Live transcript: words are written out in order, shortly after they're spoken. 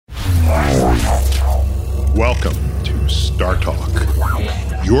Welcome to Star Talk,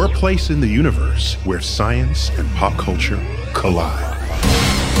 your place in the universe where science and pop culture collide.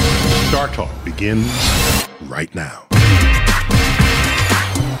 Star Talk begins right now.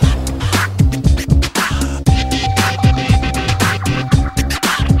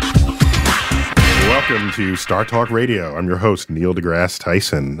 Welcome to Star Talk Radio. I'm your host, Neil deGrasse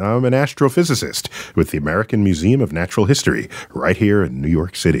Tyson. I'm an astrophysicist with the American Museum of Natural History right here in New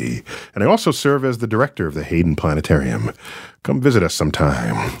York City. And I also serve as the director of the Hayden Planetarium. Come visit us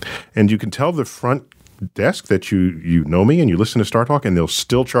sometime. And you can tell the front desk that you know me and you listen to Star Talk, and they'll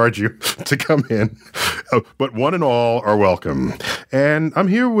still charge you to come in. But one and all are welcome. And I'm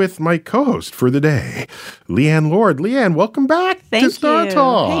here with my co-host for the day, Leanne Lord. Leanne, welcome back to Star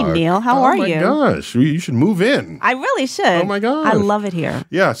Talk. Hey, Neil. How are you? Oh, my gosh. You should move in. I really should. Oh, my gosh. I love it here.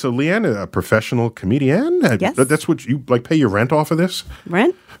 Yeah. So, Leanne, a professional comedian? Yes. That's what you, pay your rent off of this?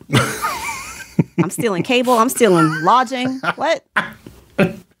 Rent? I'm stealing cable. I'm stealing lodging. What?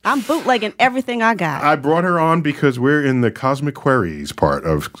 I'm bootlegging everything I got. I brought her on because we're in the Cosmic Queries part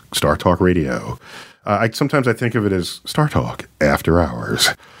of Star Talk Radio. Sometimes I think of it as Star Talk After Hours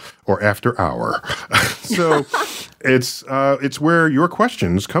or After Hour. So it's where your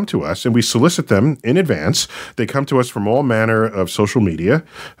questions come to us, and we solicit them in advance. They come to us from all manner of social media,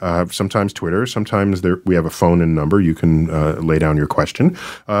 sometimes Twitter, sometimes we have a phone and number. You can lay down your question.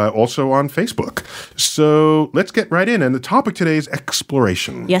 Also on Facebook. So let's get right in. And the topic today is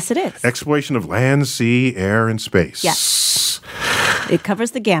exploration. Yes, it is. Exploration of land, sea, air, and space. Yes. It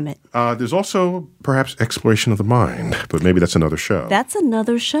covers the gamut. There's also perhaps exploration of the mind, but maybe that's another show. That's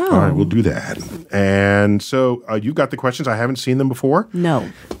another show. All right, we'll do that. And so you got the questions. I haven't seen them before. No.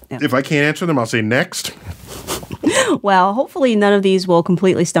 If I can't answer them, I'll say next. Well, hopefully none of these will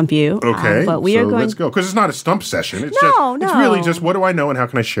completely stump you. Okay, but we are going. Let's go. Because it's not a stump session. It's No. It's really just what do I know and how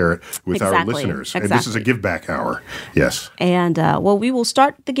can I share it with our listeners. Exactly. And this is a give back hour. Yes. And, we will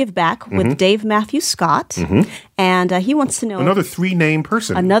start the give back with Dave Matthew Scott. And he wants to know. Another three-named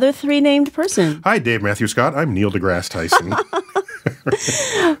person. Another three-named person. Hi, Dave Matthew Scott. I'm Neil deGrasse Tyson.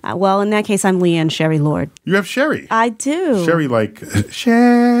 Well, in that case, I'm Leanne Sherry Lord. You have Sherry. I do. Sherry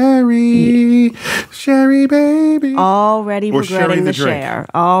Sherry baby. Already Or regretting Sherry the the drink. share.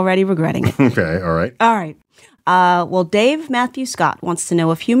 Already regretting it. Okay, all right. All right. Well, Dave Matthew Scott wants to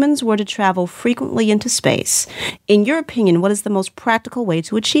know if humans were to travel frequently into space. In your opinion, what is the most practical way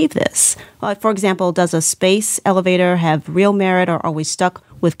to achieve this? For example, does a space elevator have real merit, or are we stuck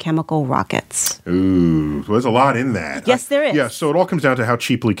with chemical rockets? Ooh, so there's a lot in that. Yes, there is. Yeah, so it all comes down to how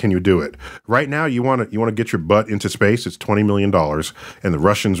cheaply can you do it. Right now, you want to get your butt into space. It's $20 million, and the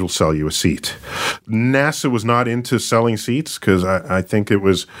Russians will sell you a seat. NASA was not into selling seats because I think it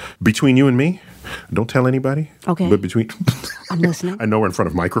was between you and me. Don't tell anybody. Okay. But between... I'm listening. I know we're in front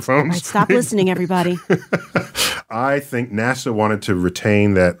of microphones. All right, stop listening, everybody. I think NASA wanted to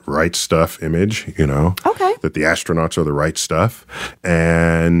retain that right stuff image, Okay. that the astronauts are the right stuff.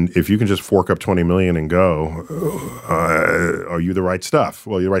 And if you can just fork up $20 million and go, are you the right stuff?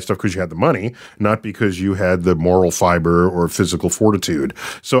 Well, you're the right stuff because you had the money, not because you had the moral fiber or physical fortitude.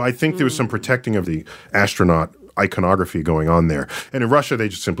 So I think there was some protecting of the astronaut iconography going on there. And in Russia, they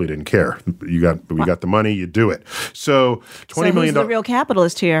just simply didn't care. We got the money, you do it. So $20 million. Who's the real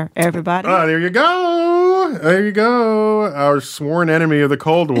capitalist here, everybody? There you go. There you go. Our sworn enemy of the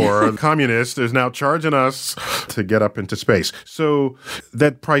Cold War, the communist, is now charging us to get up into space. So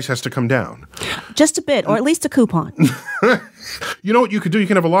that price has to come down. Just a bit, or at least a coupon. You know what you could do? You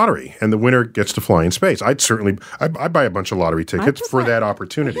can have a lottery, and the winner gets to fly in space. I'd buy a bunch of lottery tickets for that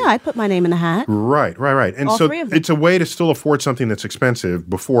opportunity. Yeah, I'd put my name in the hat. Right. And All so three of them. it's a way to still afford something that's expensive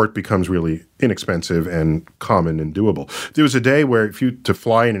before it becomes really inexpensive and common and doable. There was a day where to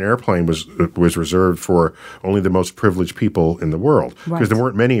fly in an airplane was reserved for only the most privileged people in the world because there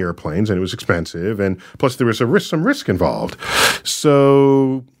weren't many airplanes and it was expensive, and plus there was some risk involved.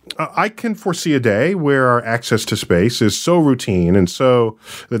 So I can foresee a day where our access to space is so routine and so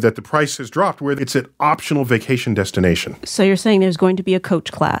that the price has dropped where it's an optional vacation destination. So you're saying there's going to be a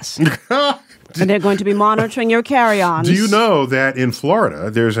coach class. And they're going to be monitoring your carry-ons. Do you know that in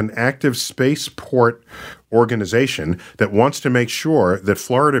Florida, there's an active spaceport organization that wants to make sure that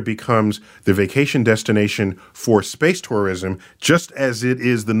Florida becomes the vacation destination for space tourism, just as it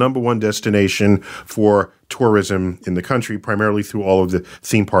is the number one destination for tourism in the country, primarily through all of the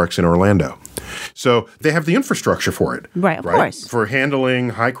theme parks in Orlando. So they have the infrastructure for it. Right, of course. For handling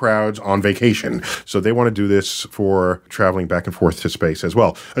high crowds on vacation. So they want to do this for traveling back and forth to space as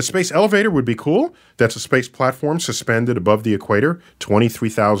well. A space elevator would be cool. That's a space platform suspended above the equator,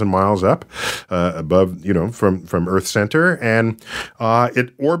 23,000 miles up above, from Earth's center. And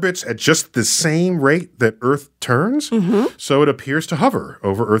it orbits at just the same rate that Earth turns. Mm-hmm. So it appears to hover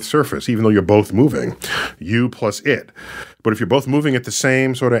over Earth's surface, even though you're both moving, you plus it. But if you're both moving at the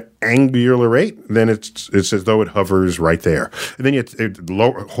same sort of angular rate, then it's as though it hovers right there. And then you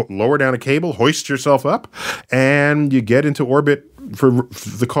lower down a cable, hoist yourself up, and you get into orbit for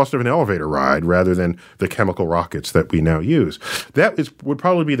the cost of an elevator ride rather than the chemical rockets that we now use. That would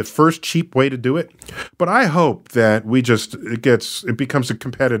probably be the first cheap way to do it. But I hope that it becomes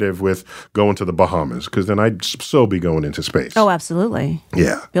competitive with going to the Bahamas, because then I'd so be going into space. Oh, absolutely.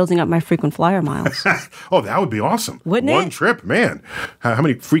 Yeah. Building up my frequent flyer miles. Oh, that would be awesome. Wouldn't it? One trip, man. How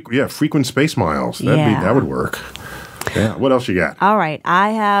many frequent space miles? That would work. Yeah. What else you got? All right. I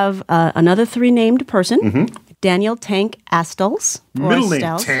have another 3 named person. Mm-hmm. Daniel Tank Astles. Middle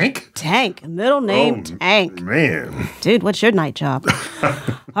name Tank? Tank. Middle name Tank. Man. Dude, what's your night job?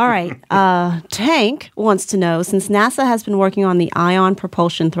 All right. Tank wants to know, since NASA has been working on the ion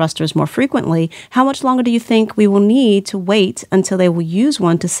propulsion thrusters more frequently, how much longer do you think we will need to wait until they will use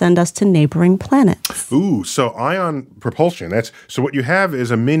one to send us to neighboring planets? Ooh, so ion propulsion, so what you have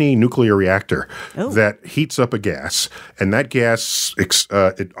is a mini nuclear reactor that heats up a gas, and that gas, it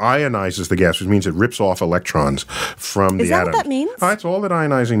ionizes the gas, which means it rips off electrons from the atom. Is that what that means? That's all that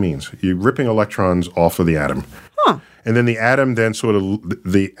ionizing means. You're ripping electrons off of the atom. Huh. And then the atom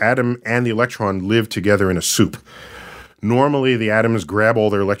the atom and the electron live together in a soup. Normally, the atoms grab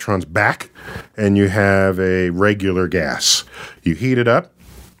all their electrons back, and you have a regular gas. You heat it up,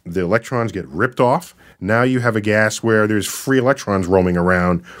 the electrons get ripped off. Now you have a gas where there's free electrons roaming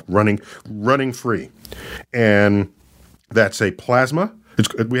around, running free. And that's a plasma.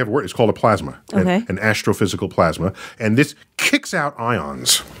 We have a word. It's called a plasma, okay. an astrophysical plasma. And this kicks out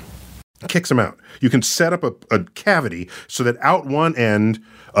ions. Kicks them out. You can set up a cavity so that out one end,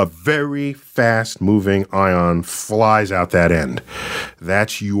 a very fast-moving ion flies out that end.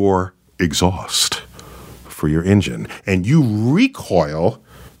 That's your exhaust for your engine. And you recoil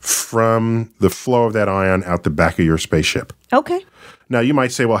from the flow of that ion out the back of your spaceship. Okay. Now, you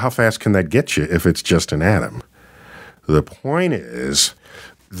might say, well, how fast can that get you if it's just an atom? The point is,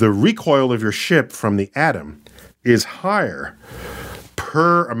 the recoil of your ship from the atom is higher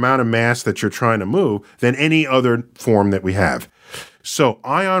per amount of mass that you're trying to move than any other form that we have. So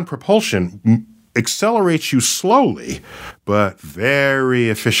ion propulsion accelerates you slowly, but very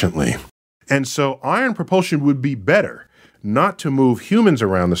efficiently. And so ion propulsion would be better not to move humans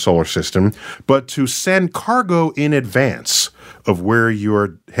around the solar system, but to send cargo in advance of where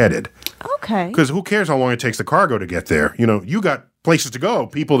you're headed. Okay. Because who cares how long it takes the cargo to get there? You got places to go,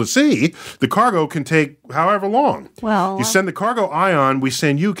 people to see. The cargo can take however long. Well, you send the cargo ion, we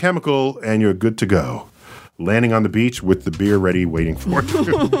send you chemical, and you're good to go. Landing on the beach with the beer ready waiting for you.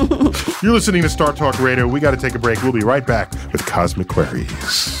 You're listening to Star Talk Radio. We got to take a break. We'll be right back with Cosmic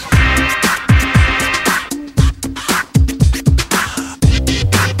Queries.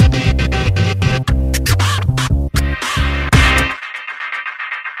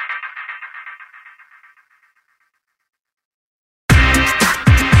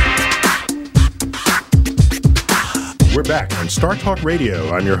 We're back on Star Talk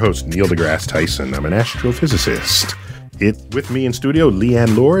Radio. I'm your host, Neil deGrasse Tyson. I'm an astrophysicist. With me in studio,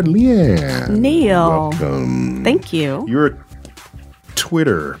 Leanne Lord. Leanne. Neil. Welcome. Thank you. You're a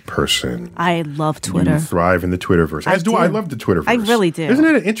Twitter person. I love Twitter. You thrive in the Twitterverse. As do I. love the Twitterverse. I really do. Isn't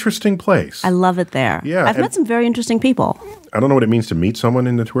it an interesting place? I love it there. Yeah. I've met some very interesting people. I don't know what it means to meet someone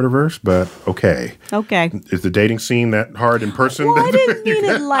in the Twitterverse, but okay. Okay. Is the dating scene that hard in person? Well, I didn't mean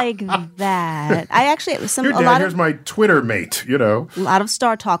it like that. I actually, here's my Twitter mate, A lot of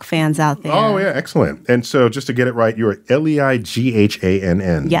Star Talk fans out there. Oh, yeah, excellent. And so just to get it right, you're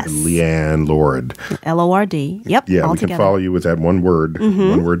Leighann. Yes. Leanne Lord. Lord. Yep. Yeah, we together. can follow you with that one word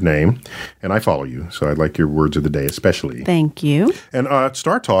name. And I follow you, so I'd like your words of the day especially. Thank you. And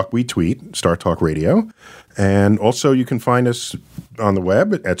Star Talk, we tweet, Star Talk Radio. And also you can find us on the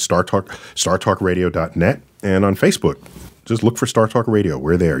web at startalkradio.net and on Facebook. Just look for Star Talk Radio.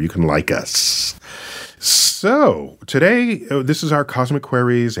 We're there. You can like us. So today, this is our Cosmic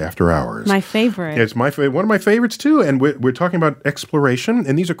Queries After Hours. My favorite. It's my favorite, one of my favorites too. And we're talking about exploration,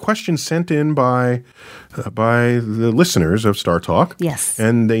 and these are questions sent in by the listeners of Star Talk. Yes.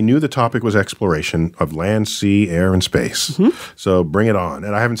 And they knew the topic was exploration of land, sea, air, and space. Mm-hmm. So bring it on.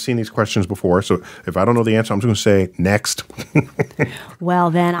 And I haven't seen these questions before, so if I don't know the answer, I'm just going to say next. Well,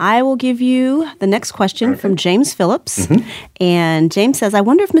 then I will give you the next question from James Phillips. Mm-hmm. And James says, I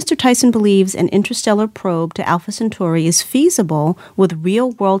wonder if Mr. Tyson believes an interstellar probe to Alpha Centauri is feasible with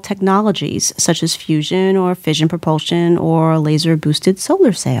real-world technologies such as fusion or fission propulsion or laser-boosted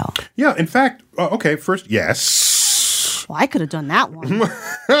solar sail. Yeah, in fact, okay, first, yes. Well, I could have done that one.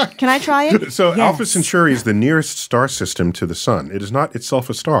 Can I try it? So yes. Alpha Centauri is the nearest star system to the sun. It is not itself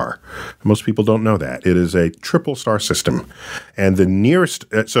a star. Most people don't know that. It is a triple star system. And the nearest,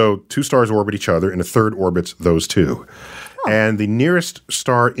 so two stars orbit each other, and a third orbits those two. And the nearest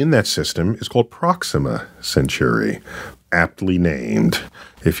star in that system is called Proxima Centauri, aptly named,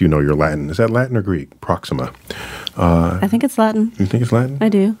 if you know your Latin. Is that Latin or Greek? Proxima. I think it's Latin. You think it's Latin? I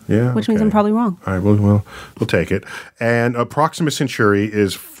do. Yeah. Which means I'm probably wrong. All right, we'll take it. And Proxima Centauri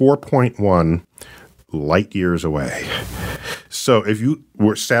is 4.1 light years away. So if you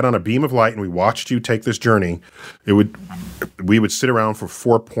were sat on a beam of light and we watched you take this journey, we would sit around for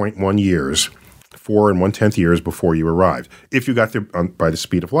 4.1 years. 4 1/10 years before you arrived, if you got there by the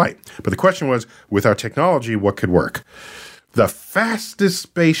speed of light. But the question was, with our technology, what could work? The fastest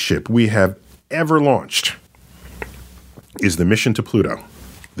spaceship we have ever launched is the mission to Pluto,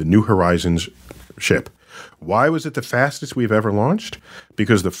 the New Horizons ship. Why was it the fastest we've ever launched?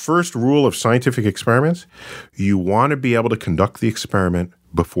 Because the first rule of scientific experiments, you want to be able to conduct the experiment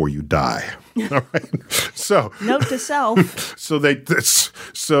before you die. All right. So note to self. So they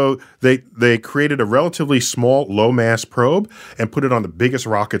created a relatively small, low mass probe and put it on the biggest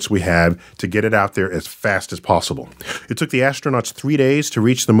rockets we have to get it out there as fast as possible. It took the astronauts 3 days to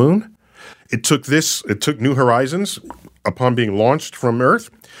reach the moon. It took New Horizons, upon being launched from Earth,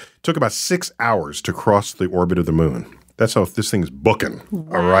 it took about 6 hours to cross the orbit of the moon. That's how this thing's booking.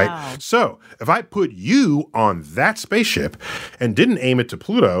 Wow. All right. So if I put you on that spaceship and didn't aim it to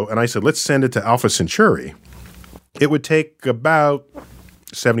Pluto, and I said, let's send it to Alpha Centauri, it would take about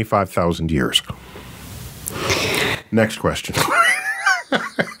 75,000 years. Next question.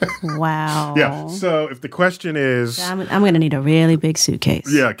 Wow. Yeah. So if the question is, I'm going to need a really big suitcase.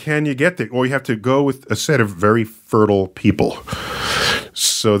 Yeah. Can you get there? Or you have to go with a set of very fertile people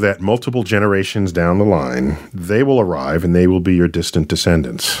so that multiple generations down the line, they will arrive and they will be your distant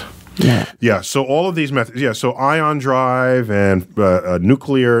descendants. Yeah. Yeah. So all of these methods, yeah. So ion drive and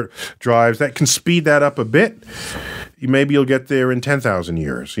nuclear drives, that can speed that up a bit. Maybe you'll get there in 10,000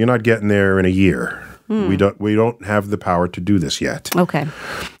 years. You're not getting there in a year. We don't have the power to do this yet. Okay.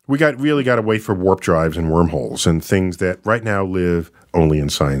 We really got to wait for warp drives and wormholes and things that right now live only in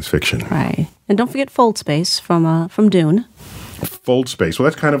science fiction. Right. And don't forget fold space from Dune. Fold space. Well,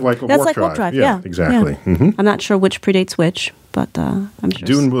 that's kind of like a warp drive. That's like warp drive. Yeah, exactly. Yeah. Mm-hmm. I'm not sure which predates which, but I'm sure.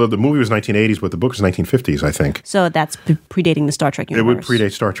 Dune, the movie was 1980s, but the book was 1950s, I think. So that's predating the Star Trek universe. It would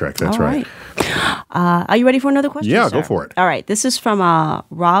predate Star Trek. That's right. Are you ready for another question? Yeah, sir? go for it. All right. This is from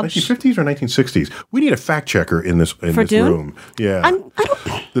Rob. 1950s or 1960s? We need a fact checker in this room. Yeah. I don't.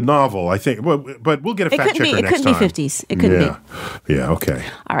 The novel, I think. Well, but we'll get a fact checker next time. It couldn't be 50s. It couldn't be. Yeah. Okay.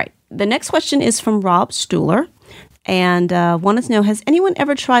 All right. The next question is from Rob Stuhler. And wanted to know, has anyone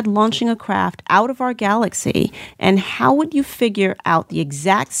ever tried launching a craft out of our galaxy? And how would you figure out the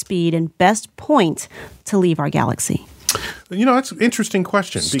exact speed and best point to leave our galaxy? You know, that's an interesting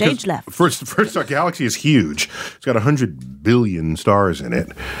question. Stage left. First, our galaxy is huge. It's got 100 billion stars in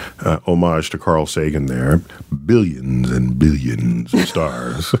it. Homage to Carl Sagan there. Billions and billions of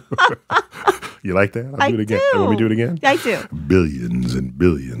stars. You like that? I'll do it again. Do. Want me to do it again? I do. Billions and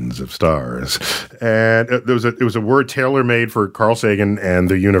billions of stars. And it was a word tailor-made for Carl Sagan and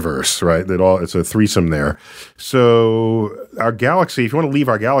the universe, right? It's a threesome there. So our galaxy, if you want to leave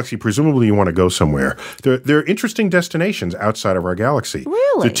our galaxy, presumably you want to go somewhere. There are interesting destinations outside of our galaxy.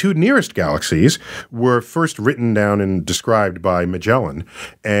 Really? The two nearest galaxies were first written down and described by Magellan,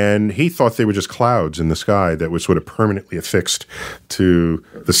 and he thought they were just clouds in the sky that were sort of permanently affixed to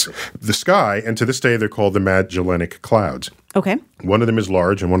the sky, and to this day they're called the Magellanic Clouds. Okay. One of them is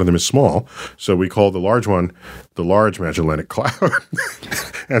large and one of them is small. So we call the large one the Large Magellanic Cloud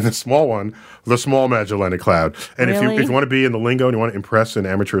and the small one the Small Magellanic Cloud. And really? if you want to be in the lingo and you want to impress an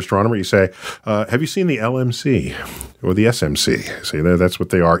amateur astronomer, you say, have you seen the LMC or the SMC? See, that's what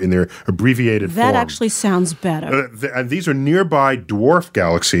they are in their abbreviated form. That actually sounds better. And these are nearby dwarf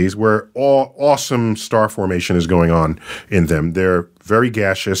galaxies where awesome star formation is going on in them. They're very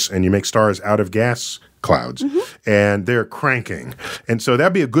gaseous, and you make stars out of gas clouds, and they're cranking. And so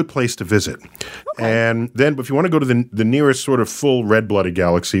that'd be a good place to visit. And then if you want to go to the nearest sort of full red-blooded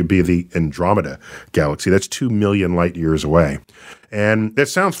galaxy, would be the Andromeda galaxy. That's 2 million light years away. And that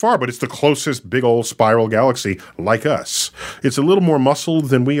sounds far, but it's the closest big old spiral galaxy like us. It's a little more muscled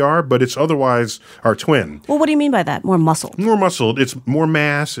than we are, but it's otherwise our twin. Well, what do you mean by that? More muscled? More muscled. It's more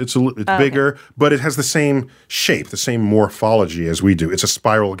mass. It's bigger, but it has the same shape, the same morphology as we do. It's a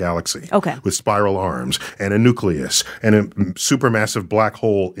spiral galaxy with spiral arms and a nucleus and a supermassive black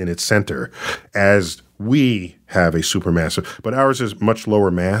hole in its center, as we have a supermassive, but ours is much lower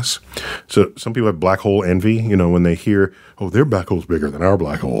mass. So some people have black hole envy, when they hear, oh, their black hole's bigger than our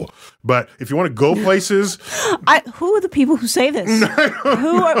black hole. But if you want to go places... who are the people who say this?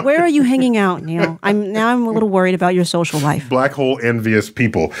 Where are you hanging out, Neil? I'm a little worried about your social life. Black hole envious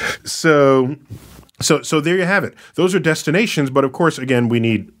people. So there you have it. Those are destinations, but of course, again, we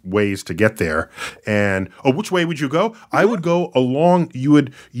need ways to get there. And which way would you go? I would go along. You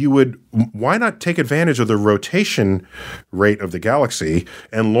would. Why not take advantage of the rotation rate of the galaxy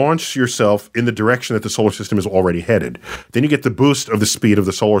and launch yourself in the direction that the solar system is already headed? Then you get the boost of the speed of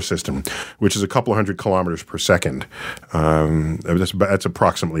the solar system, which is a couple of 100 kilometers per second. That's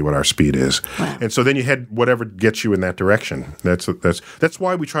approximately what our speed is. Wow. And so then you head whatever gets you in that direction. That's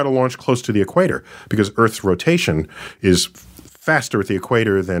why we try to launch close to the equator, because Earth's rotation is faster at the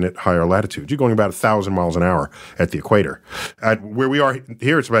equator than at higher latitudes. You're going about 1,000 miles an hour at the equator. Where we are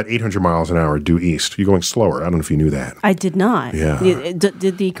here, it's about 800 miles an hour due east. You're going slower. I don't know if you knew that. I did not. Yeah.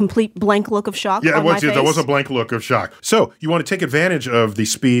 Did the complete blank look of shock on my face? There was a blank look of shock. So you want to take advantage of the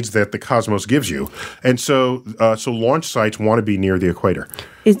speeds that the cosmos gives you. And so launch sites want to be near the equator.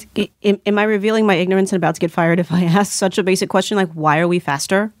 Am I revealing my ignorance and about to get fired if I ask such a basic question like, why are we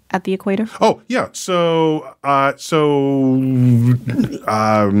faster at the equator? Oh, yeah.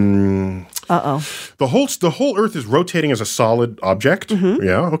 The whole Earth is rotating as a solid object. Mm-hmm.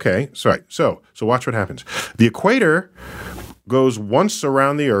 Yeah, okay. Sorry. So watch what happens. The equator goes once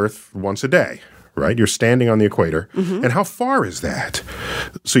around the Earth once a day. Right? You're standing on the equator. Mm-hmm. And how far is that?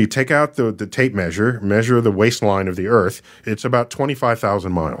 So you take out the tape measure the waistline of the Earth. It's about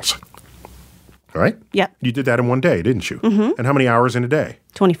 25,000 miles. All right? Yep. You did that in one day, didn't you? Mm-hmm. And how many hours in a day?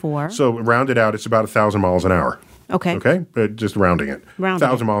 24. So round it out, it's about 1,000 miles an hour. Okay. Okay? Just rounding it.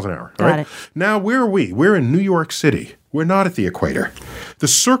 1,000 miles an hour. Got it. Now, where are we? We're in New York City. We're not at the equator. The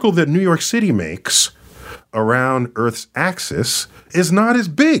circle that New York City makes around Earth's axis is not as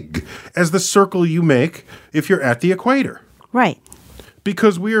big as the circle you make if you're at the equator. Right.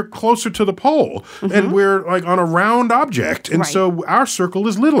 Because we're closer to the pole, mm-hmm. and we're like on a round object, and so our circle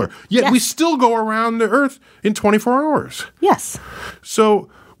is littler. Yet we still go around the Earth in 24 hours. Yes. So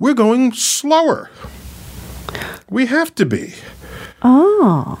we're going slower. We have to be.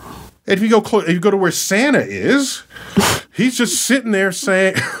 Oh. And if you go to where Santa is, he's just sitting there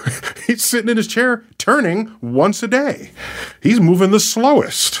saying, he's sitting in his chair turning once a day. He's moving the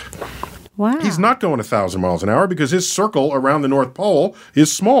slowest. Wow. He's not going 1,000 miles an hour because his circle around the North Pole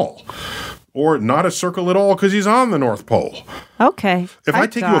is small. Or not a circle at all because he's on the North Pole. Okay. If I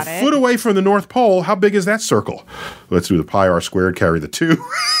take you a foot away from the North Pole, how big is that circle? Let's do the pi r squared, carry the 2.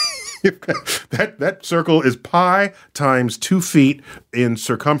 That circle is pi times 2 feet in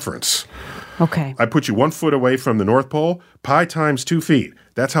circumference. Okay. I put you 1 foot away from the North Pole, pi times 2 feet.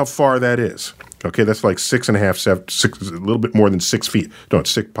 That's how far that is. Okay, that's like 6.5, a little bit more than 6 feet. No,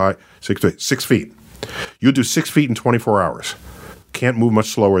 it's 6 feet. You'll do 6 feet in 24 hours. Can't move much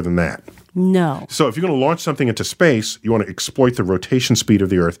slower than that. No. So if you're going to launch something into space, you want to exploit the rotation speed of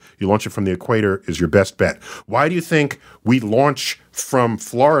the Earth. You launch it from the equator is your best bet. Why do you think we launch from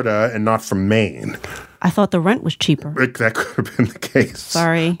Florida and not from Maine? I thought the rent was cheaper. That could have been the case.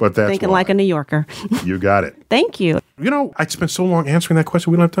 Sorry. But that's thinking why. like a New Yorker. You got it. Thank you. I'd spent so long answering that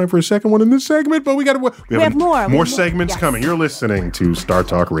question. We don't have time for a second one in this segment, but we have more. More segments coming. You're listening to Star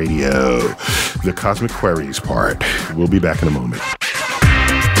Talk Radio, the Cosmic Queries part. We'll be back in a moment.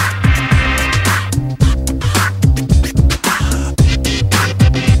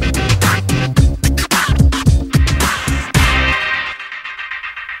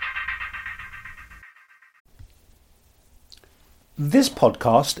 This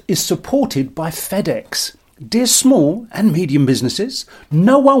podcast is supported by FedEx. Dear small and medium businesses,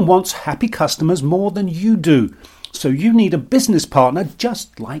 no one wants happy customers more than you do. So you need a business partner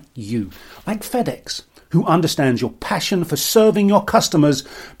just like you, like FedEx, who understands your passion for serving your customers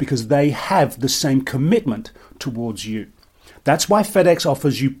because they have the same commitment towards you. That's why FedEx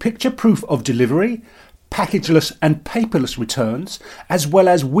offers you picture proof of delivery, packageless and paperless returns, as well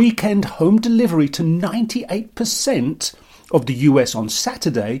as weekend home delivery to 98% of the US on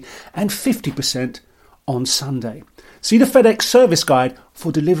Saturday and 50% on Sunday. See the FedEx service guide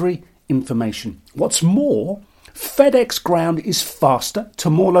for delivery information. What's more, FedEx Ground is faster to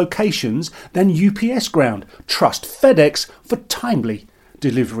more locations than UPS Ground. Trust FedEx for timely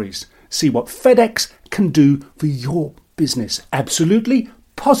deliveries. See what FedEx can do for your business. Absolutely,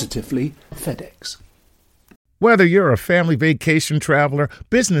 positively FedEx. Whether you're a family vacation traveler,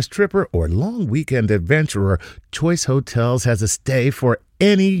 business tripper, or long weekend adventurer, Choice Hotels has a stay for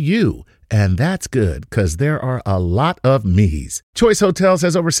any you. And that's good, because there are a lot of me's. Choice Hotels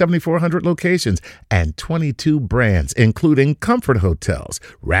has over 7,400 locations and 22 brands, including Comfort Hotels,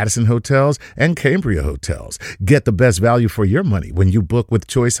 Radisson Hotels, and Cambria Hotels. Get the best value for your money when you book with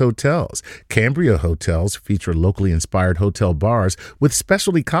Choice Hotels. Cambria Hotels feature locally inspired hotel bars with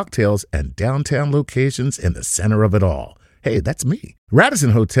specialty cocktails and downtown locations in the center of it all. Hey, that's me.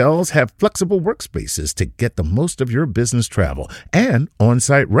 Radisson Hotels have flexible workspaces to get the most of your business travel and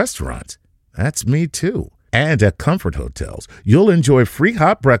on-site restaurants. That's me too. And at Comfort Hotels, you'll enjoy free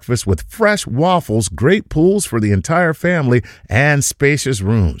hot breakfast with fresh waffles, great pools for the entire family, and spacious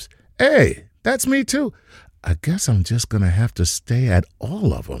rooms. Hey, that's me too. I guess I'm just going to have to stay at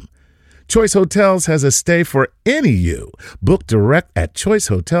all of them. Choice Hotels has a stay for any you. Book direct at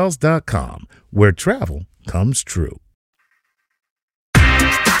choicehotels.com, where travel comes true.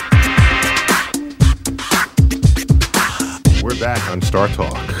 We're back on Star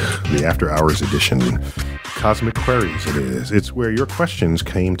Talk, the After Hours edition. Cosmic Queries it is. It's where your questions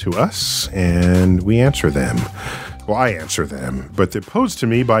came to us and we answer them. Well, I answer them, but they're posed to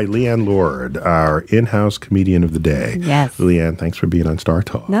me by Leanne Lord, our in-house comedian of the day. Yes. Leanne, thanks for being on Star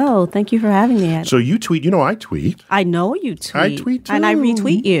Talk. No, thank you for having me. So you tweet. You know I tweet. I know you tweet. I tweet too. And I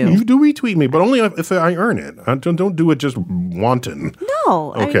retweet you. You do retweet me, but only if I earn it. Don't do it just wanton.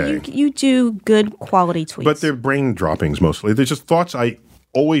 No. Okay. You do good quality tweets. But they're brain droppings mostly. They're just thoughts I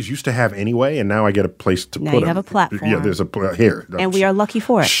always used to have anyway, and now I get a place to now put them. Now you have a platform. Yeah, there's here. And we are lucky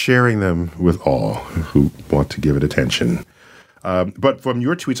for it. Sharing them with all who want to give it attention. But from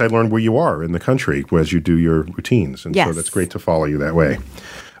your tweets, I learned where you are in the country as you do your routines. And yes. So that's great to follow you that way.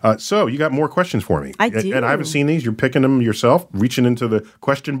 So you got more questions for me. I do. And I haven't seen these. You're picking them yourself, reaching into the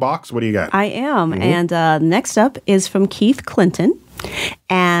question box. What do you got? I am. Mm-hmm. And next up is from Keith Clinton.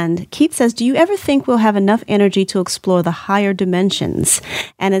 And Keith says, do you ever think we'll have enough energy to explore the higher dimensions?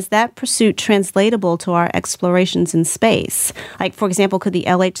 And is that pursuit translatable to our explorations in space? Like, for example, could the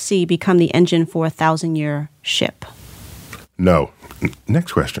LHC become the engine for a 1,000-year ship? No.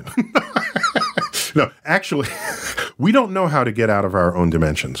 Next question. No, actually, we don't know how to get out of our own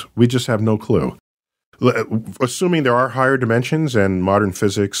dimensions. We just have no clue. Assuming there are higher dimensions, and modern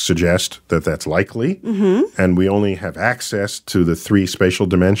physics suggest that that's likely, and we only have access to the 3 spatial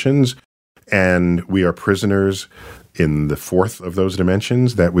dimensions, and we are prisoners in the 4th of those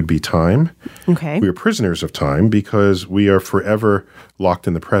dimensions, that would be time. Okay. We are prisoners of time because we are forever locked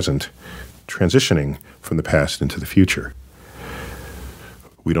in the present, transitioning from the past into the future.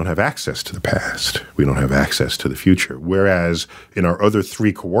 We don't have access to the past. We don't have access to the future. Whereas in our other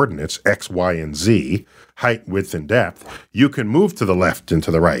 3 coordinates, X, Y, and Z, height, width, and depth, you can move to the left and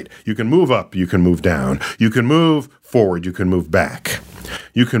to the right. You can move up. You can move down. You can move forward. You can move back.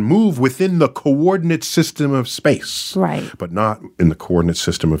 You can move within the coordinate system of space, right, but not in the coordinate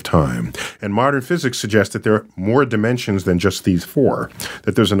system of time. And modern physics suggests that there are more dimensions than just these 4,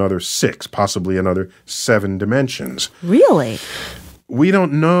 that there's another 6, possibly another 7 dimensions. Really? We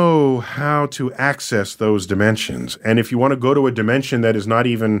don't know how to access those dimensions. And if you want to go to a dimension that is not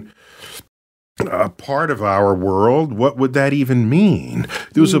even a part of our world, what would that even mean?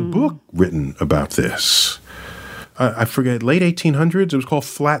 There was a book written about this. I forget, late 1800s. It was called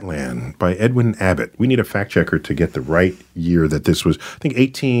Flatland by Edwin Abbott. We need a fact checker to get the right year that this was. I think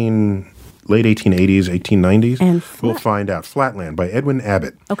late 1880s, 1890s. And we'll find out. Flatland by Edwin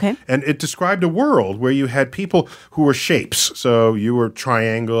Abbott. Okay. And it described a world where you had people who were shapes. So you were a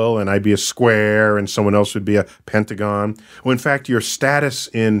triangle, and I'd be a square, and someone else would be a pentagon. Well, in fact, your status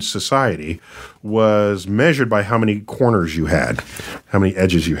in society was measured by how many corners you had, how many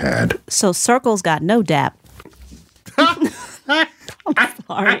edges you had. So circles got no dap. I'm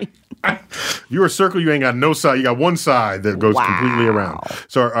sorry. You're a circle, you ain't got no side. You got one side that goes completely around.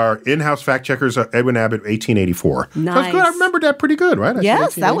 So our in-house fact checkers are Edwin Abbott, 1884. Nice. That's good. I remember that pretty good, right?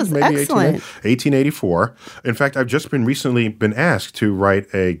 Yes, that was excellent. 1884. In fact, I've just recently been asked to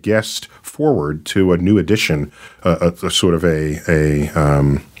write a guest forward to a new edition, a sort of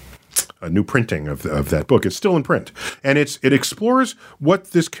a new printing of that book. It's still in print. And it explores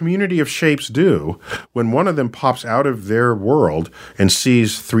what this community of shapes do when one of them pops out of their world and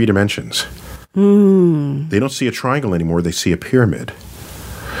sees 3 dimensions. They don't see a triangle anymore. They see a pyramid.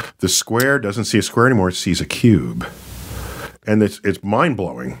 The square doesn't see a square anymore; it sees a cube. And it's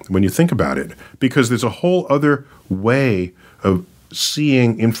mind-blowing when you think about it, because there's a whole other way of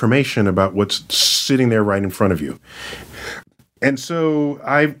seeing information about what's sitting there right in front of you. And so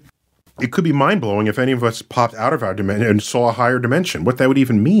it could be mind-blowing if any of us popped out of our dimension and saw a higher dimension, what that would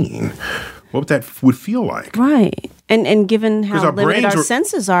even mean, what that would feel like. Right. And given how our limited brains our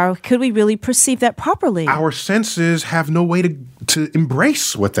senses are, could we really perceive that properly? Our senses have no way to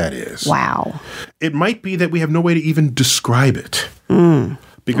embrace what that is. Wow. It might be that we have no way to even describe it.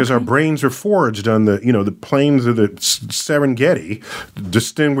 Because our brains are forged on the plains of the Serengeti,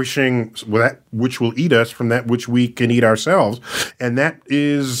 distinguishing that which will eat us from that which we can eat ourselves. And that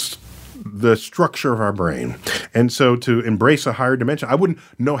is the structure of our brain. And so to embrace a higher dimension, I wouldn't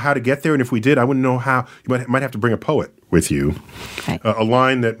know how to get there. And if we did, I wouldn't know how. You might have to bring a poet with you. Okay. A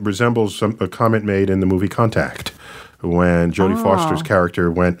line that resembles a comment made in the movie Contact when Jodie Foster's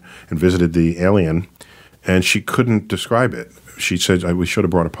character went and visited the alien, and she couldn't describe it. She said, we should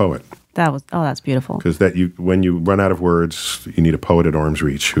have brought a poet. That's beautiful. Because when you run out of words, you need a poet at arm's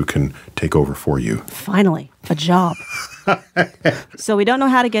reach who can take over for you. Finally, a job. So we don't know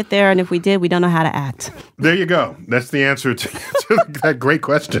how to get there, and if we did, we don't know how to act. There you go. That's the answer to that great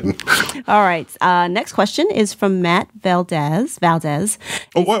question. All right. Next question is from Matt Valdez.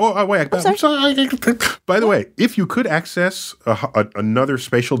 Oh, wait. I'm sorry. By the way, if you could access another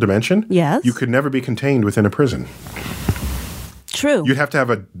spatial dimension, yes, you could never be contained within a prison. True. You'd have to have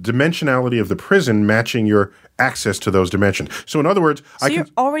a dimensionality of the prison matching your access to those dimensions. So in other words, you're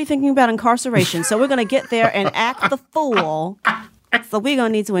already thinking about incarceration. So we're going to get there and act the fool. So we're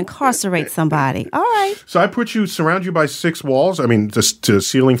going to need to incarcerate somebody. All right. So I surround you by 6 walls. I mean, just to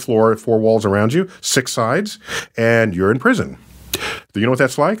ceiling, floor, 4 walls around you, 6 sides, and you're in prison. Do you know what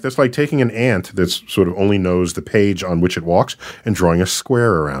that's like? That's like taking an ant that sort of only knows the page on which it walks and drawing a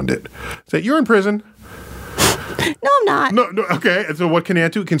square around it. So you're in prison. No, I'm not. No, okay. So what can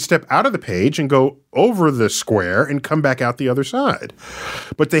ant do? It can step out of the page and go over the square and come back out the other side.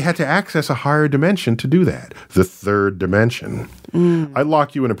 But they had to access a higher dimension to do that, the 3rd dimension. I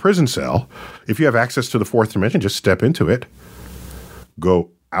lock you in a prison cell. If you have access to the 4th dimension, just step into it,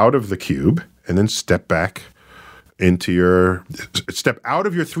 go out of the cube, and then step back step out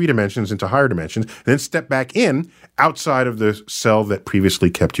of your 3 dimensions into higher dimensions, and then step back in outside of the cell that previously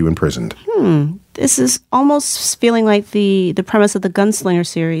kept you imprisoned. This is almost feeling like the premise of the Gunslinger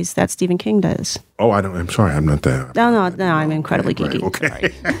series that Stephen King does. Oh, I'm sorry, I'm not that. No, I'm incredibly geeky.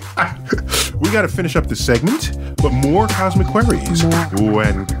 Okay. We got to finish up this segment, but more Cosmic Queries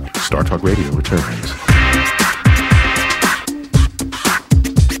when Star Talk Radio returns.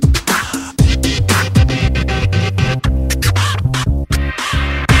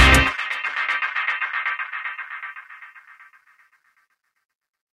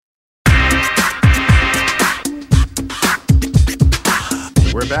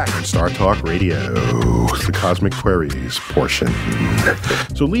 We're back on Star Talk Radio, the Cosmic Queries portion.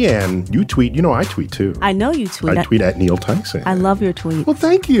 So, Leanne, you tweet. You know I tweet, too. I know you tweet. I tweet at Neil Tyson. I love your tweets. Well,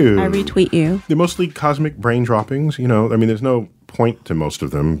 thank you. I retweet you. They're mostly cosmic brain droppings. I mean, there's no point to most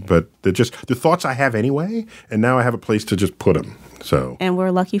of them, but they're just the thoughts I have anyway, and now I have a place to just put them. So, and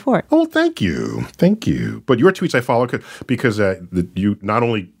we're lucky for it. Oh, thank you. But your tweets I follow because you not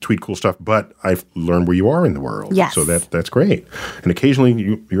only tweet cool stuff, but I've learned where you are in the world. Yes. So that's great. And occasionally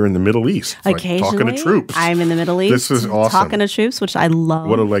you're in the Middle East. Occasionally, talking to troops. I'm in the Middle East. This is awesome. Talking to troops, which I love.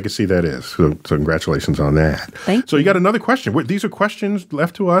 What a legacy that is. So congratulations on that. Thank you. So you got another question. These are questions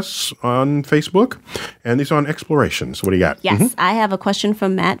left to us on Facebook, and these are on explorations. What do you got? Yes, I have a question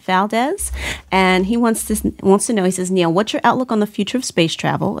from Matt Valdez, and he wants to know. He says, Neil, what's your outlook on the future of space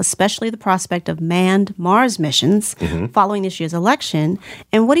travel, especially the prospect of manned Mars missions following this year's election?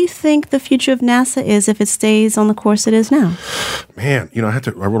 And what do you think the future of NASA is if it stays on the course it is now? Man, I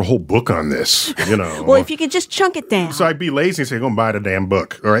wrote a whole book on this, Well, if you could just chunk it down. So I'd be lazy and say, go and buy the damn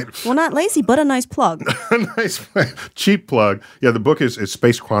book, all right? Well, not lazy, but a nice plug. A nice, cheap plug. Yeah, the book is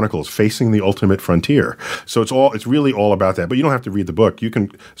Space Chronicles, Facing the Ultimate Frontier. So it's really all about that. But you don't have to read the book. You can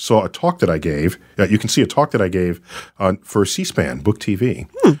see a talk that I gave for C-SPAN, Book TV.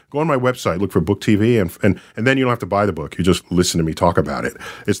 Go on my website, look for Book TV, and then you don't have to buy the book. You just listen to me talk about it.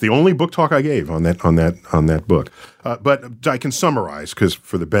 It's the only book talk I gave on that book. But I can summarize, because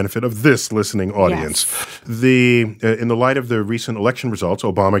for the benefit of this listening audience, in the light of the recent election results,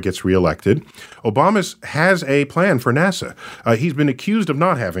 Obama gets reelected. Obama has a plan for NASA. He's been accused of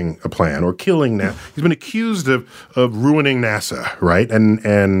not having a plan or killing NASA. He's been accused of ruining NASA, right?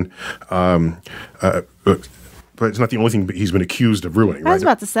 And but it's not the only thing he's been accused of ruining. I was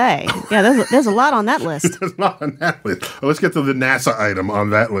about to say, yeah, there's a lot on that list. There's a lot on that list. Well, let's get to the NASA item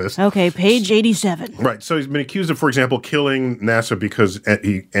on that list. Okay, page 87. Right. So he's been accused of, for example, killing NASA because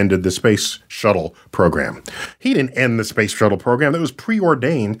he ended the space shuttle program. He didn't end the space shuttle program. That was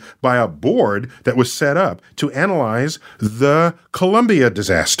preordained by a board that was set up to analyze the Columbia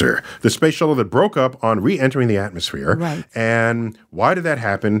disaster, the space shuttle that broke up on re-entering the atmosphere. Right. And why did that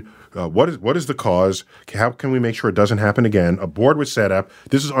happen? What is the cause? How can we make sure it doesn't happen again? A board was set up.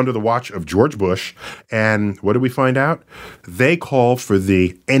 This is under the watch of George Bush. And what did we find out? They called for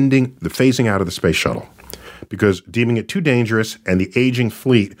the phasing out of the space shuttle because deeming it too dangerous and the aging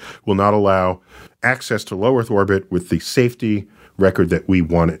fleet will not allow access to low Earth orbit with the safety record that we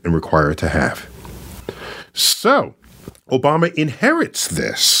want it and require it to have. So Obama inherits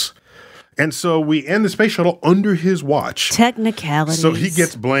this. And so we end the space shuttle under his watch. Technicalities. So he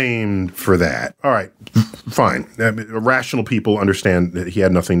gets blamed for that. All right, fine. Rational people understand that he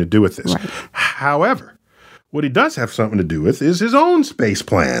had nothing to do with this. Right. However, what he does have something to do with is his own space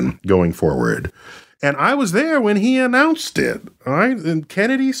plan going forward. And I was there when he announced it, all right, in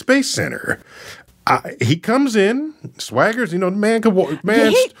Kennedy Space Center. He comes in, swaggers, the man can walk.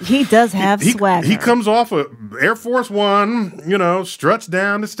 He does have swagger. He comes off of Air Force One, struts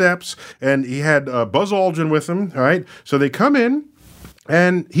down the steps, and he had Buzz Aldrin with him, all right? So they come in,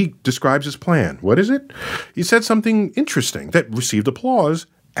 and he describes his plan. What is it? He said something interesting that received applause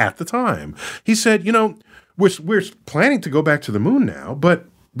at the time. He said, we're planning to go back to the moon now, but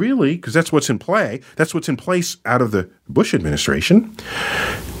really, because that's what's in play, that's what's in place out of the Bush administration.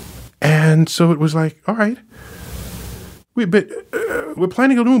 And so it was like, all right, we're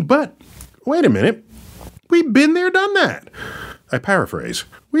planning to go to the moon, but wait a minute, we've been there, done that. I paraphrase.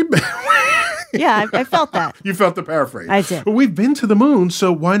 Yeah, I felt that. You felt the paraphrase. I did. But we've been to the moon,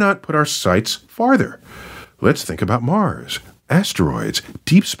 so why not put our sights farther? Let's think about Mars, asteroids,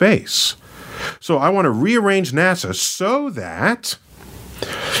 deep space. So I want to rearrange NASA so that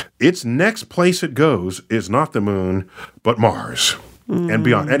its next place it goes is not the moon, but Mars. And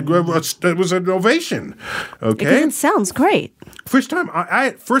beyond. And it was an ovation. Okay? It sounds great. First time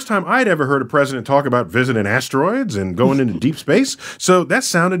I'd ever heard a president talk about visiting asteroids and going into deep space. So that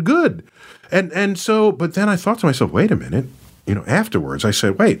sounded good. And so, but then I thought to myself, wait a minute. Afterwards, I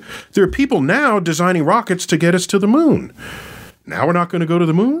said, wait, there are people now designing rockets to get us to the moon. Now we're not going to go to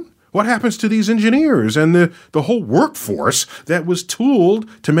the moon? What happens to these engineers and the whole workforce that was tooled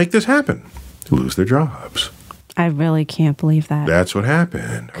to make this happen? They lose their jobs. I really can't believe that. That's what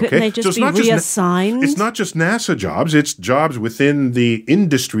happened. Couldn't they just be reassigned? It's not just NASA jobs. It's jobs within the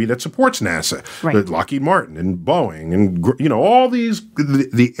industry that supports NASA. Right. Lockheed Martin and Boeing and, all these,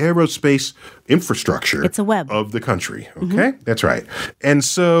 the aerospace infrastructure. It's a web. Of the country. Okay? That's right. And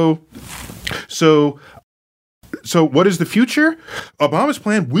so what is the future? Obama's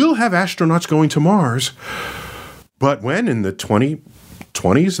plan will have astronauts going to Mars, but when? In the 2020s,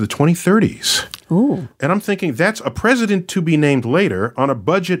 the 2030s. Ooh. And I'm thinking that's a president to be named later on a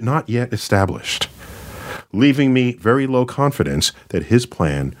budget not yet established, leaving me very low confidence that his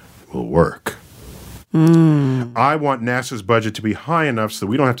plan will work. I want NASA's budget to be high enough so that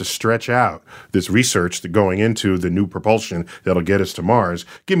we don't have to stretch out this research going into the new propulsion that'll get us to Mars.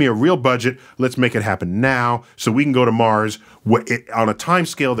 Give me a real budget. Let's make it happen now so we can go to Mars on a time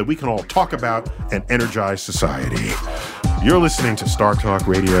scale that we can all talk about and energize society. You're listening to Star Talk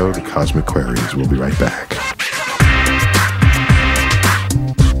Radio, The Cosmic Queries. We'll be right back.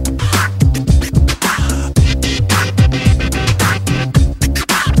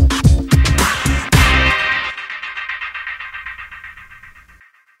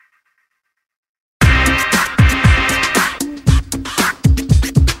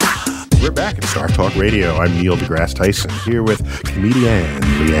 Back at Star Talk Radio. I'm Neil deGrasse Tyson, here with comedian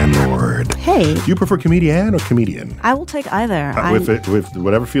Leanne Lord. Hey. Do you prefer comedian or comedian? I will take either. With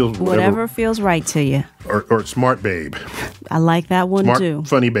whatever feels... Whatever feels right to you. Or smart babe. I like that one smart, too.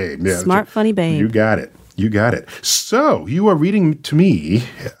 Funny babe. Yeah, smart, funny babe. You got it. So, you are reading to me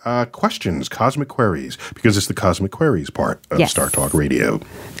questions, cosmic queries, because it's the cosmic queries part of Star Talk Radio.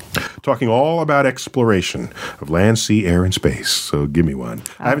 Talking all about exploration of land, sea, air, and space. So give me one.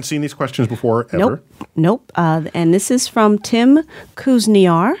 I haven't seen these questions before, ever. Nope. And this is from Tim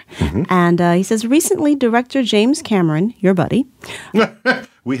Kuzniar. And he says, recently, director James Cameron, your buddy.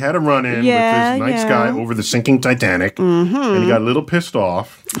 We had a run-in with this nice guy over the sinking Titanic. And he got a little pissed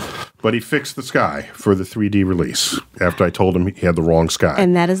off. But he fixed the sky for the 3D release after I told him he had the wrong sky.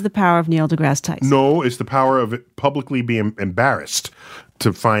 And that is the power of Neil deGrasse Tyson. No, it's the power of it publicly being embarrassed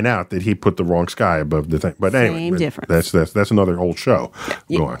to find out that he put the wrong sky above the thing. But anyway, Same difference. That's another whole show.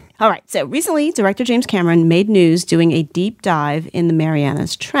 Go on. All right. So recently, director James Cameron made news doing a deep dive in the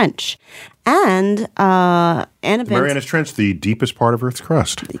Marianas Trench. And an event. Marianas Trench, the deepest part of Earth's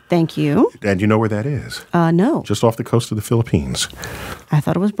crust. Thank you. And you know where that is? No. Just off the coast of the Philippines. I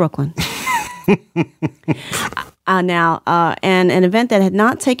thought it was Brooklyn. And an event that had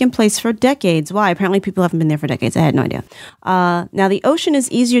not taken place for decades. Why? Apparently people haven't been there for decades. I had no idea. Now, the ocean is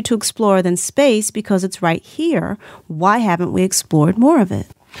easier to explore than space because it's right here. Why haven't we explored more of it?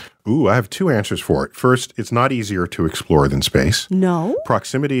 Ooh, I have two answers for it. First, it's not easier to explore than space. No.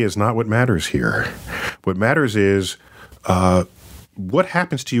 Proximity is not what matters here. What matters is what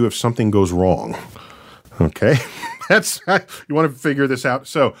happens to you if something goes wrong. Okay? You want to figure this out.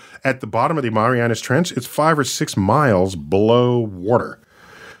 So at the bottom of the Marianas Trench, it's 5 or 6 miles below water.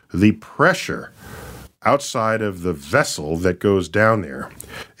 The pressure outside of the vessel that goes down there,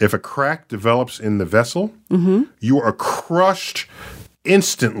 if a crack develops in the vessel, you are crushed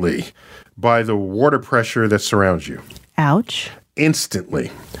instantly by the water pressure that surrounds you. Ouch. Instantly.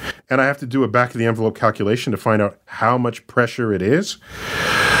 And I have to do a back-of-the-envelope calculation to find out how much pressure it is.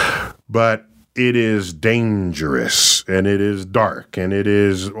 But it is dangerous, and it is dark, and it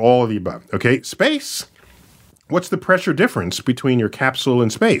is all of the above. Okay, space. What's the pressure difference between your capsule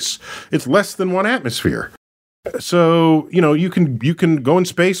and space? It's less than 1 atmosphere. So, you can go in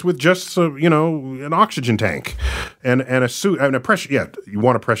space with just, an oxygen tank and a suit and a pressure. Yeah, you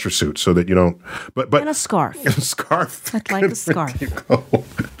want a pressure suit so that you don't. But and a scarf. And a scarf. I'd like a scarf.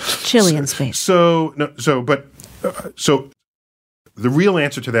 Chilly in space. So the real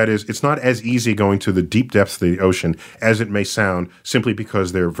answer to that is it's not as easy going to the deep depths of the ocean as it may sound simply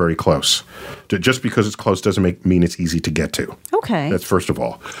because they're very close. Just because it's close doesn't mean it's easy to get to. Okay. That's first of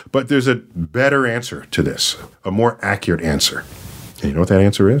all. But there's a better answer to this, a more accurate answer. And you know what that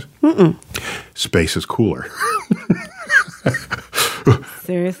answer is? Space is cooler.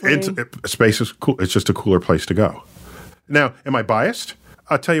 Seriously? Space is cool. It's just a cooler place to go. Now, am I biased?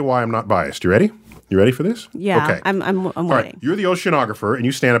 I'll tell you why I'm not biased. You ready? You ready for this? Yeah, okay. I'm waiting. All right, you're the oceanographer, and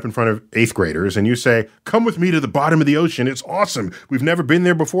you stand up in front of 8th graders, and you say, come with me to the bottom of the ocean. It's awesome. We've never been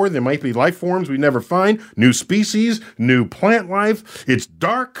there before. There might be life forms we never find, new species, new plant life. It's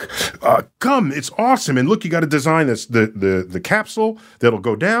dark. Come, it's awesome. And look, you got to design this the capsule that'll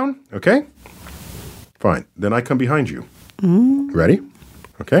go down, okay? Fine. Then I come behind you. Ready?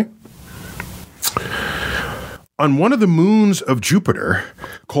 Okay. On one of the moons of Jupiter,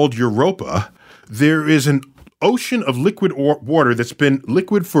 called Europa, there is an ocean of liquid water that's been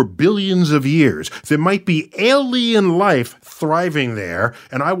liquid for billions of years. There might be alien life thriving there,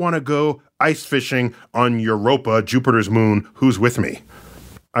 and I want to go ice fishing on Europa, Jupiter's moon. Who's with me?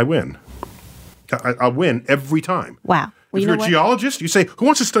 I win. I'll win every time. Wow. Well, if you're a geologist, you say, who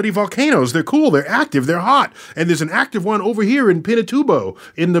wants to study volcanoes? They're cool, they're active, they're hot. And there's an active one over here in Pinatubo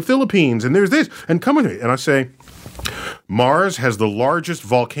in the Philippines, and there's this. And come with me. And I say, Mars has the largest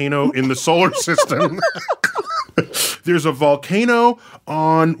volcano in the solar system. There's a volcano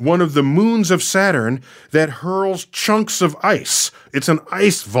on one of the moons of Saturn that hurls chunks of ice. It's an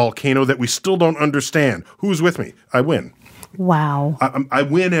ice volcano that we still don't understand. Who's with me? I win. Wow. I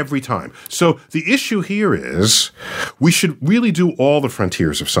win every time. So the issue here is we should really do all the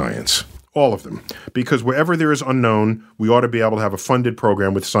frontiers of science. All of them. Because wherever there is unknown, we ought to be able to have a funded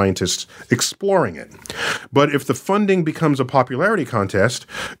program with scientists exploring it. But if the funding becomes a popularity contest,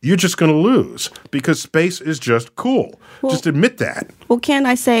 you're just going to lose because space is just cool. Well, just admit that. Well, can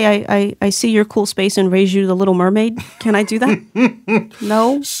I say I see your cool space and raise you the Little Mermaid? Can I do that?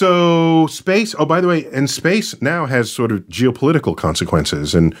 No? So space, oh, by the way, and space now has sort of geopolitical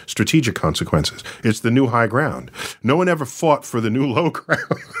consequences and strategic consequences. It's the new high ground. No one ever fought for the new low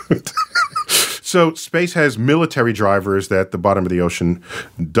ground. So space has military drivers that the bottom of the ocean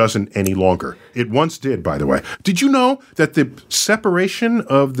doesn't any longer. It once did, by the way. Did you know that the separation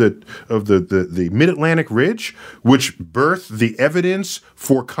of the mid-Atlantic ridge, which birthed the evidence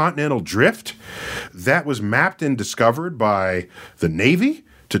for continental drift, that was mapped and discovered by the Navy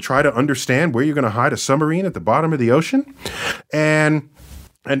to try to understand where you're going to hide a submarine at the bottom of the ocean? And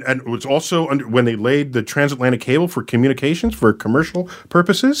it was also when they laid the transatlantic cable for communications for commercial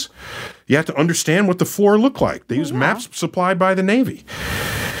purposes, you have to understand what the floor looked like. They used maps supplied by the Navy.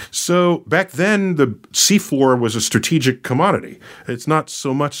 So back then, the seafloor was a strategic commodity. It's not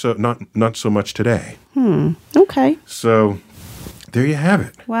so much not so much today. Okay. So There you have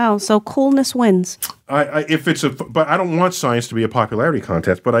it. Wow. So coolness wins. But I don't want science to be a popularity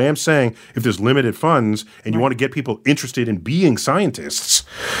contest, but I am saying if there's limited funds and you want to get people interested in being scientists,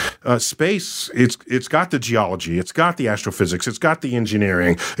 space, it's got the geology, it's got the astrophysics, it's got the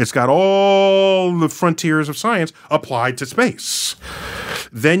engineering, it's got all the frontiers of science applied to space.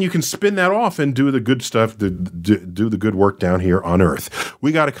 Then you can spin that off and do the good stuff, do the good work down here on Earth.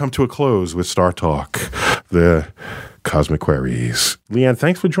 We got to come to a close with Star Talk, the Cosmic Queries. Leanne,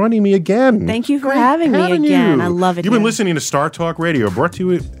 thanks for joining me again. Thank you for having me again. You. I love it. You've been listening to Star Talk Radio, brought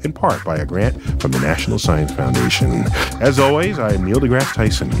to you in part by a grant from the National Science Foundation. As always, I am Neil deGrasse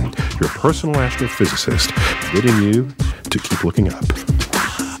Tyson, your personal astrophysicist, bidding you to keep looking up.